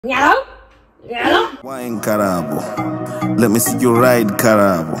Yellow? Yellow? Wine carabo. Let me see you ride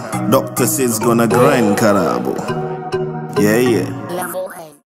carabo. Doctor says gonna grind carabo. Yeah.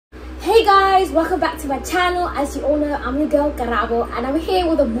 Hey guys, welcome back to my channel. As you all know, I'm your girl Karabo and I'm here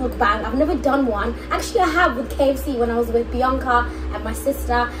with a mukbang. I've never done one. Actually, I have with KFC when I was with Bianca and my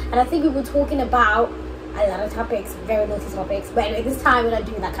sister, and I think we were talking about a lot of topics, very naughty topics. But anyway, this time we're not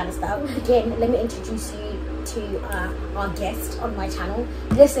doing that kind of stuff. Again, let me introduce you to our guest on my channel.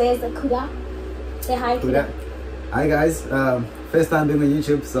 This is Kuda. Say hi, Kuda. Hi guys, first time being on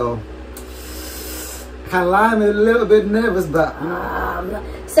YouTube, so can't lie, I'm a little bit nervous, but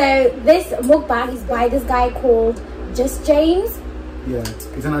so this mukbang is by this guy called Just James. Yeah,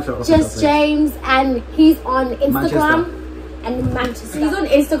 he's an actual Just James, and he's on Instagram and Manchester. He's on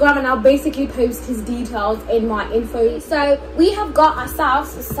Instagram, and I'll basically post his details in my info. So we have got ourselves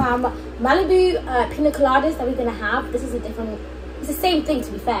some Malibu pina coladas that we're gonna have. This is a different, it's the same thing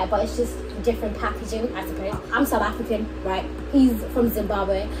to be fair, but it's just different packaging, I suppose. I'm South African, right? He's from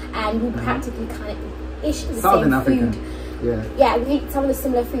Zimbabwe, and we practically kind of ish the Southern same African. food. Yeah, we eat some of the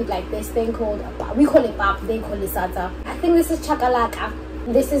similar food, like this thing called, we call it bap, they call it salsa. I think this is chakalaka.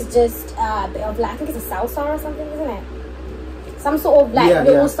 This is just a bit of like, I think it's a salsa or something, isn't it? Some sort of like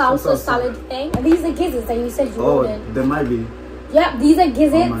little salsa salad thing. And these are gizzards that you said you ordered. There might be. Yep, these are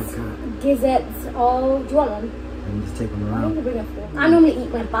gizzards. Oh my god. Gizzards. Oh, do you want one? Let me just take them I around. need to bring a fork. I normally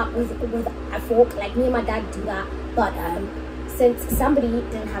eat my bap with a fork, like me and my dad do that. But since somebody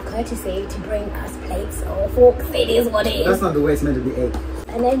didn't have courtesy to bring us plates or forks, it is what it is. That's not the way it's meant to be ate.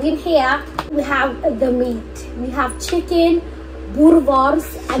 And then in here, we have the meat. We have chicken, boerewors,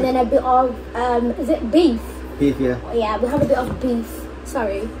 and then a bit of, is it beef? Beef, yeah. Oh, yeah, we have a bit of beef.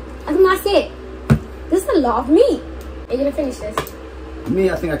 Sorry. I think that's it. This is a lot of meat. Are you going to finish this? Me,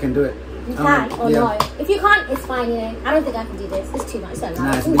 I think I can do it. You can or no? If you can't, it's fine, you know. I don't think I can do this. It's too much.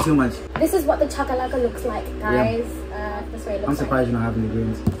 Nah, it's a bit too much. This is what the chakalaka looks like, guys. That's what it looks I'm surprised you don't have any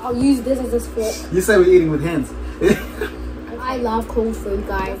greens. I'll use this as a fork. You said we're eating with hands. I love cold food,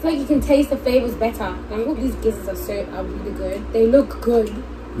 guys. I feel like you can taste the flavors better. I hope these gizzards are really good. They look good.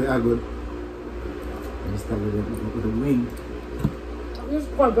 They are good. Let's start with the wing. I'm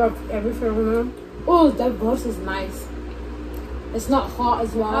just quite about everything, you know. Oh, that boss is nice. It's not hot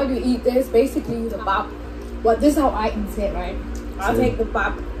as well. How do you eat this? Basically, the bap. But this is how I eat it, right? I'll take the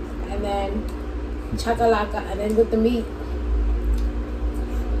bap and then chakalaka and then with the meat.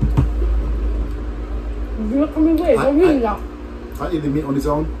 You look at me weird. I'm really not. I eat the meat on its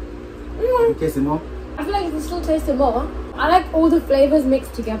own. In case it more. I feel like you can still taste it more. I like all the flavors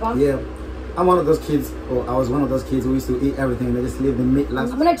mixed together. Yeah. I'm one of those kids, or I was one of those kids who used to eat everything and they just leave the meat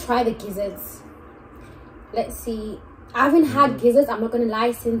last. I'm gonna try the gizzards. Let's see. I haven't had gizzards, I'm not gonna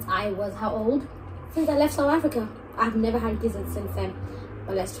lie, since I was how old? Since I left South Africa. I've never had gizzards since then.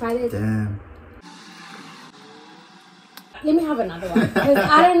 But let's try this. Damn. Let me have another one. Because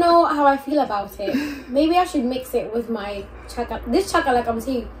I don't know how I feel about it. Maybe I should mix it with my chaka. This chakalaka I'm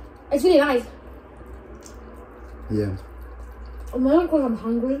seeing, it's really nice. Yeah. I'm not because I'm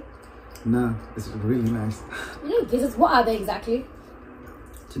hungry. Nah, it's really nice. You know gizzards, what are they exactly?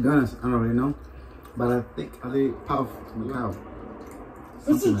 To be honest, I don't really know. But I think, are they part of the cow?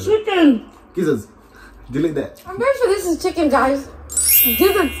 This is chicken! Gizzards. Delete that. I'm very sure this is chicken, guys.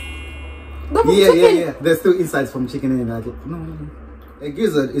 Gizzards. Chicken. Yeah. There's still insides from chicken in it. Like, no. A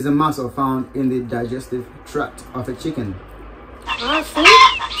gizzard is a muscle found in the digestive tract of a chicken. Ah,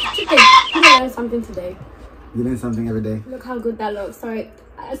 see? Chicken. You learned something today. You learn something every day. Look how good that looks. Sorry.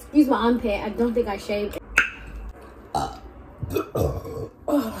 Excuse my armpit. I don't think I shaved. Oh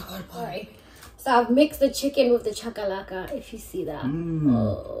my god, sorry. So I've mixed the chicken with the chakalaka, if you see that.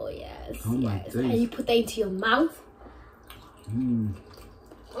 Oh yes, yes. And you put that into your mouth.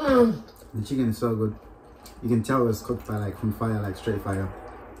 The chicken is so good. You can tell it's cooked by from fire, like straight fire.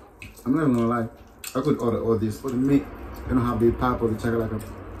 I'm not even gonna lie. I could order all this for the meat. I don't have the pap or the chakalaka.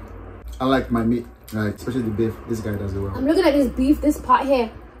 I like my meat, like especially the beef. This guy does it well. I'm looking at this beef, this part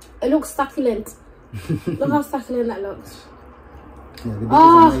here. It looks succulent. Look how succulent that looks. Yeah, the beef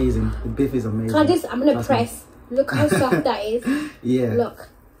is amazing. The beef is amazing. Can I just, I'm gonna press. Look how soft that is. Yeah. Look.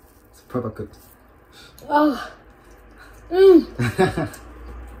 It's proper cooked. Oh.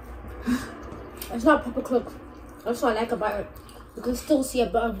 It's not proper cooked. That's what I like about it. You can still see a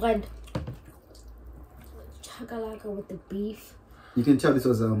bit of red. Chakalaka with the beef. You can tell this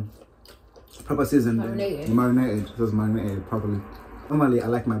was proper seasoned. Marinated. It was marinated properly. Normally, I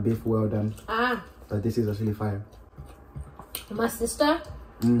like my beef well done. But this is actually fire. My sister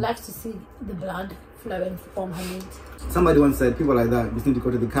likes to see the blood flowing from her meat. Somebody once said, people like that just need to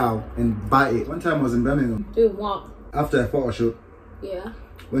go to the cow and buy it. One time I was in Birmingham. Do what? After a photo shoot, Yeah.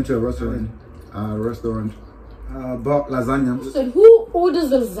 Went to a restaurant. Bought lasagna. So who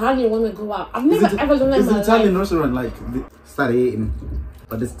orders lasagna when we go out? I've never ever done that. It's an Italian restaurant. Like, started eating,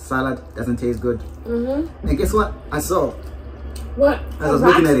 but this salad doesn't taste good. And guess what? I saw. What? As I was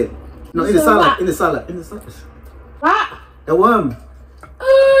looking at it. No, in the salad. In the salad. In the salad. What? A worm.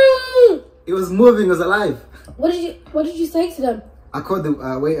 It was moving. It was alive. What did you say to them? I called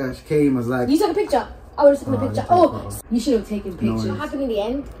the waiter. She came. Was like. You took a picture. I would have taken a picture. Oh, you should have taken pictures. No, what happened in the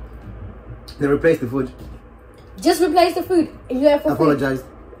end? They replaced the food. Just replace the food and you have for I apologized.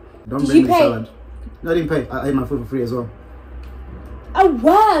 Don't Did bring you me pay? salad. No, I didn't pay. I ate my food for free as well. A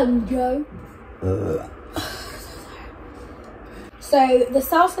worm, Joe. So the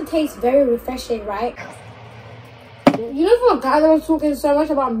salsa tastes very refreshing, right? You know, for a guy that was talking so much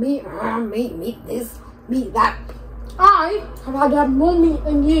about meat, meat this, meat that, I have had to have more meat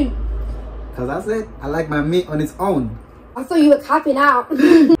than you. Cause I said I like my meat on its own. I thought you were capping out.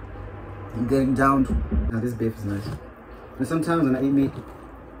 I'm getting down. Now this beef is nice. And sometimes when I eat meat,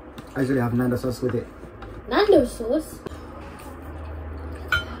 I usually have Nando sauce with it. Nando sauce?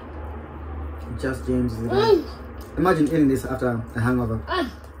 Just James is it. Imagine eating this after a hangover.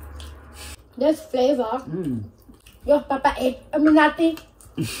 There's flavor. Your papa ate nothing.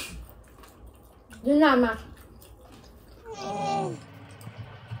 Do not much.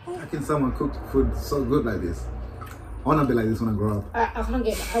 How can someone cook food so good like this? I wanna be like this when I grow up.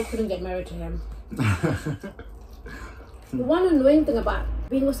 I couldn't get married to him. The one annoying thing about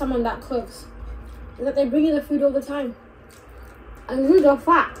being with someone that cooks is that they bring you the food all the time. And you are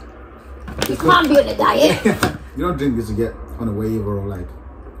fat. You can't be on a diet. You don't drink this to get on a wave or like.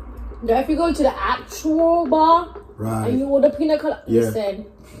 No, if you go to the actual bar and you order pina colada, listen.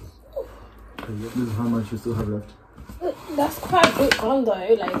 This is how much you still have left. That's quite a bit on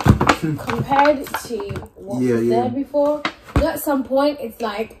though, like compared to what was there before. You know, at some point, it's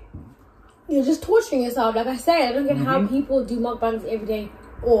like you're just torturing yourself. Like I said, I don't get how people do mukbangs every day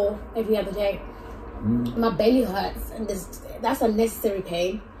or every other day. My belly hurts, and that's unnecessary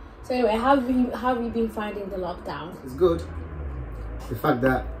pain. So anyway, how have you been finding the lockdown? It's good. The fact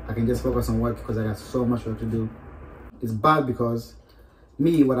that I can just focus on work because I got so much work to do. It's bad because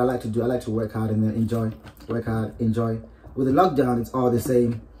me, what I like to do, I like to work hard and then enjoy. Work hard, enjoy. With the lockdown, it's all the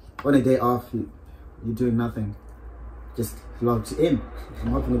same. On a day off, you're doing nothing. Just logged in.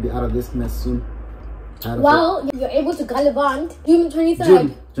 I'm hoping we'll be out of this mess soon. Well, you're able to gallivant June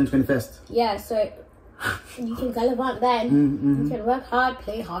 23rd. June 21st. Yeah, so you can gallivant then. You can work hard,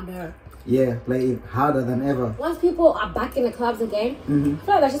 play harder. Yeah, play harder than ever. Once people are back in the clubs again, I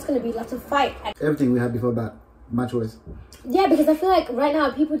feel like there's just going to be lots of fight. Everything we had before that, match was. Yeah, because I feel like right now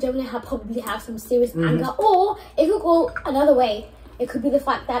people generally probably have some serious anger, or it could go another way. It could be the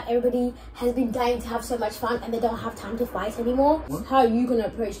fact that everybody has been dying to have so much fun and they don't have time to fight anymore. What? How are you going to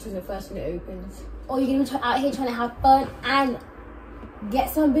approach to the first when it opens? Or you're going to be out here trying to have fun and get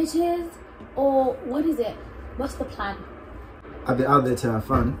some bitches? Or what is it? What's the plan? I'll be out there to have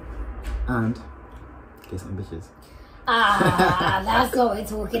fun and get some bitches. That's what we're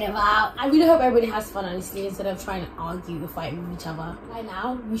talking about. I really hope everybody has fun, honestly, instead of trying to argue and fight with each other. Right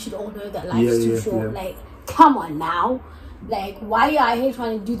now, we should all know that life's too short. Like, come on now. Like, why are you out here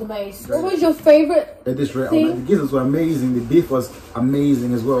trying to do the most? What was your favorite thing? The gizzards were amazing. The beef was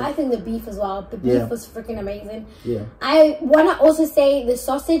amazing as well. I think the beef as well. The beef was freaking amazing. Yeah. I want to also say the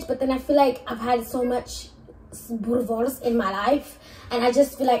sausage, but then I feel like I've had so much burgers in my life, and I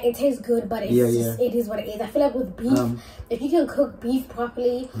just feel like it tastes good, but it's just, it is what it is. I feel like with beef, if you can cook beef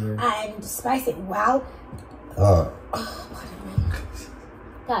properly and spice it well,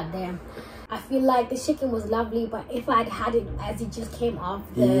 god damn, I feel like the chicken was lovely, but if I'd had it as it just came off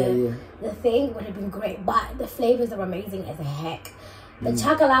the thing, it would have been great. But the flavors are amazing as heck. The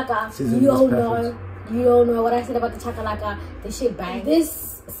chakalaka, you don't know what I said about the chakalaka. The shit bang.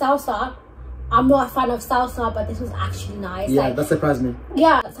 This salsa, I'm not a fan of salsa, but this was actually nice. Yeah, like, that surprised me.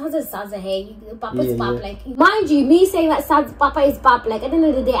 Yeah, salsa, hey, papa's pap. Like, mind you, me saying that papa is pap, like, at the end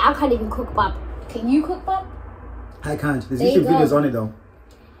of the day, I can't even cook pap. Can you cook pap? I can't. There's YouTube videos on it though.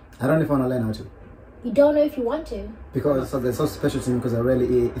 I don't know if I want to learn how to. You don't know if you want to? Because they're so special to me because I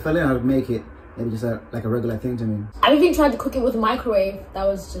rarely eat. If I learn how to make it, maybe just like a regular thing to me. I've even tried to cook it with a microwave. That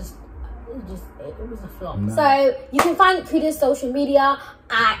was just it was a flop. No. So you can find Kuda's social media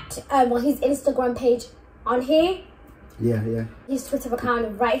at his Instagram page on here. Yeah. His Twitter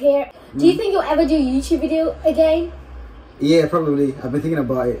account right here. Do you think you'll ever do a YouTube video again? Yeah, probably. I've been thinking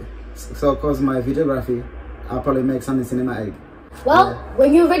about it. So, cause my videography, I'll probably make something cinematic. Well,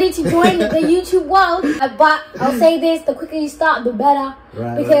 when you're ready to join the YouTube world, but I'll say this, the quicker you start, the better.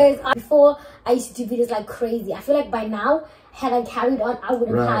 Because before, I used to do videos like crazy. I feel like by now, had I carried on, I would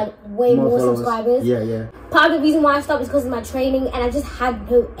have had way more subscribers. Yeah. Part of the reason why I stopped is because of my training, and I just had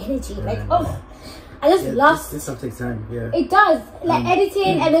no energy. Like, I just lost. This stuff takes time. Yeah, it does. Like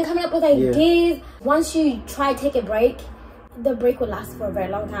editing and then coming up with ideas. Once you try to take a break, the break will last for a very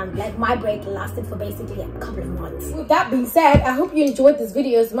long time. Like my break lasted for basically a couple of months. With that being said, I hope you enjoyed this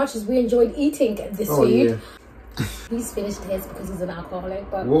video as much as we enjoyed eating this food. Yeah. He's finished his because he's an alcoholic,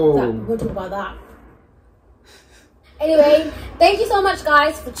 but we'll talk about that. Anyway, thank you so much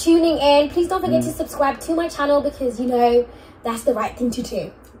guys for tuning in. Please don't forget to subscribe to my channel because you know that's the right thing to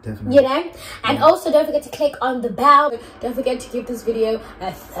do. Definitely. You know, and also don't forget to click on the bell. Don't forget to give this video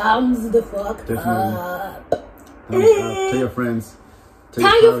a thumbs the fuck up. Tell your friends.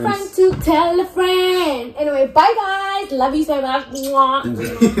 Tell your friend to tell a friend. Anyway, bye guys. Love you so much.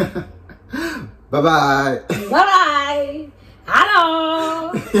 Bye bye. Bye bye.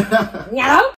 Hello.